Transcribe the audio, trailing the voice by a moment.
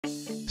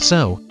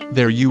So,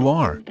 there you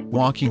are,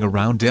 walking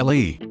around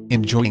Delhi,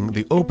 enjoying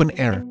the open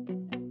air.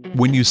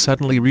 When you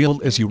suddenly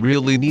realize you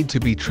really need to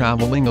be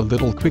traveling a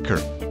little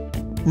quicker.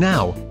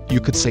 Now, you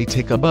could say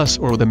take a bus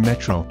or the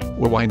metro,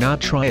 or why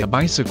not try a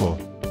bicycle?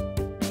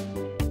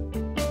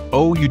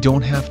 Oh, you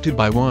don't have to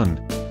buy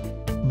one.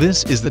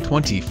 This is the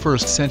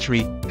 21st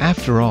century,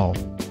 after all.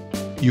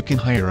 You can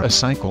hire a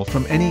cycle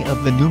from any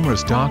of the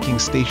numerous docking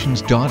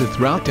stations dotted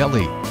throughout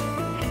Delhi.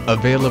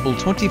 Available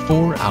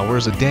 24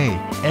 hours a day,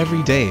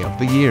 every day of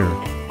the year.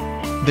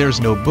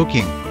 There's no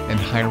booking, and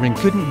hiring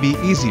couldn't be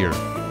easier.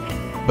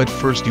 But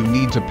first you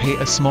need to pay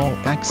a small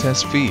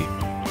access fee.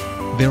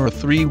 There are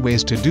 3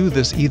 ways to do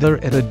this,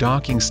 either at a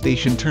docking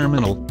station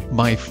terminal,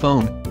 by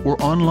phone, or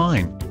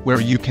online,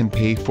 where you can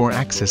pay for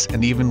access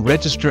and even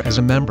register as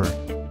a member.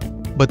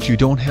 But you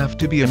don't have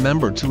to be a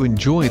member to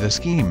enjoy the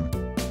scheme.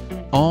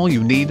 All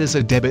you need is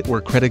a debit or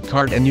credit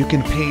card and you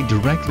can pay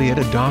directly at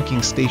a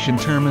docking station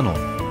terminal.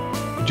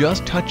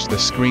 Just touch the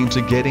screen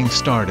to getting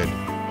started.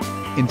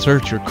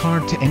 Insert your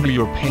card to enter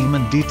your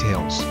payment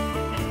details.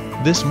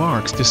 This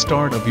marks the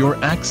start of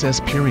your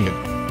access period.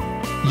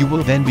 You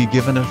will then be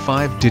given a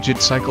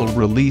 5-digit cycle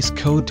release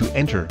code to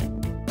enter.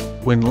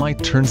 When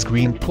light turns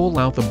green, pull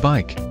out the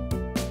bike.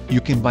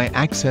 You can buy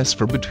access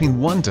for between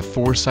 1 to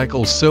 4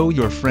 cycles so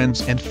your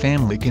friends and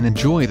family can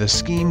enjoy the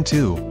scheme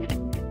too.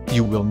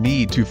 You will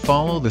need to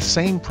follow the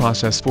same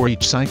process for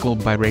each cycle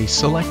by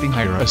selecting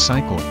Hire a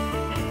Cycle.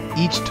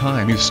 Each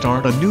time you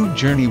start a new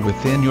journey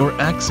within your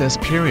access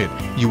period,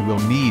 you will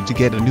need to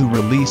get a new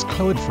release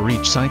code for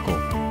each cycle.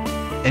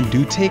 And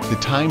do take the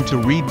time to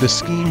read the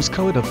scheme's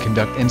code of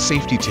conduct and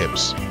safety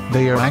tips.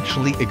 They are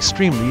actually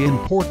extremely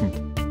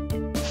important.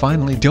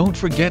 Finally, don't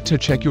forget to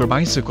check your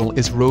bicycle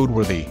is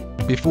roadworthy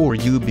before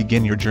you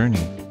begin your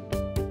journey.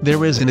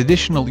 There is an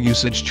additional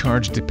usage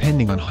charge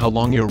depending on how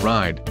long your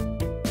ride.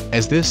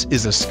 As this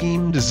is a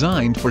scheme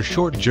designed for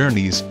short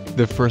journeys,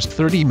 the first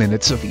 30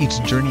 minutes of each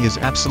journey is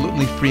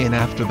absolutely free, and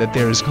after that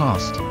there is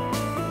cost.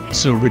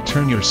 So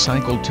return your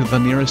cycle to the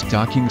nearest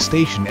docking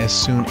station as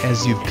soon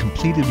as you've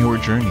completed your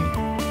journey.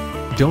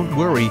 Don't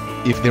worry,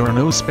 if there are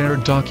no spare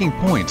docking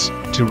points,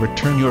 to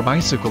return your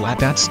bicycle at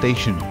that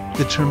station,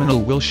 the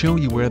terminal will show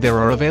you where there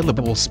are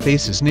available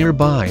spaces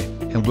nearby,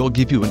 and will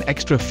give you an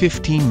extra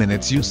 15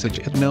 minutes usage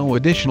at no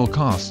additional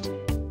cost.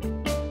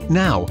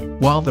 Now,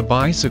 while the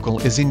bicycle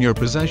is in your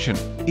possession,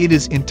 it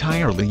is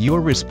entirely your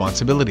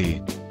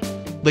responsibility.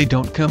 They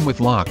don't come with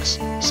locks,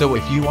 so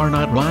if you are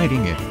not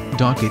riding it,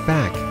 dock it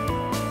back.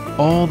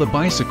 All the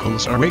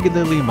bicycles are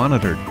regularly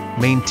monitored,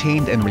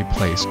 maintained and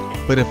replaced,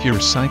 but if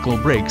your cycle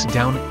breaks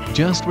down,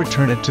 just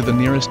return it to the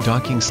nearest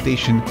docking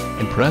station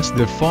and press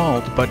the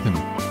fault button.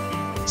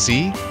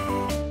 See?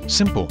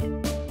 Simple.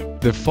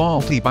 The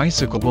faulty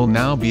bicycle will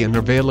now be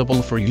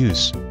unavailable for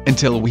use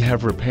until we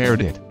have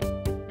repaired it.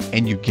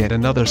 And you get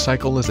another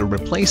cycle as a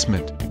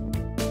replacement.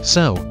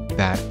 So,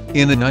 that,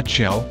 in a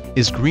nutshell,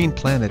 is Green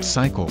Planet's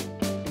cycle.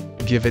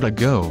 Give it a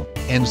go,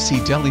 and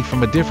see Delhi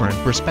from a different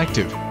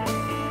perspective.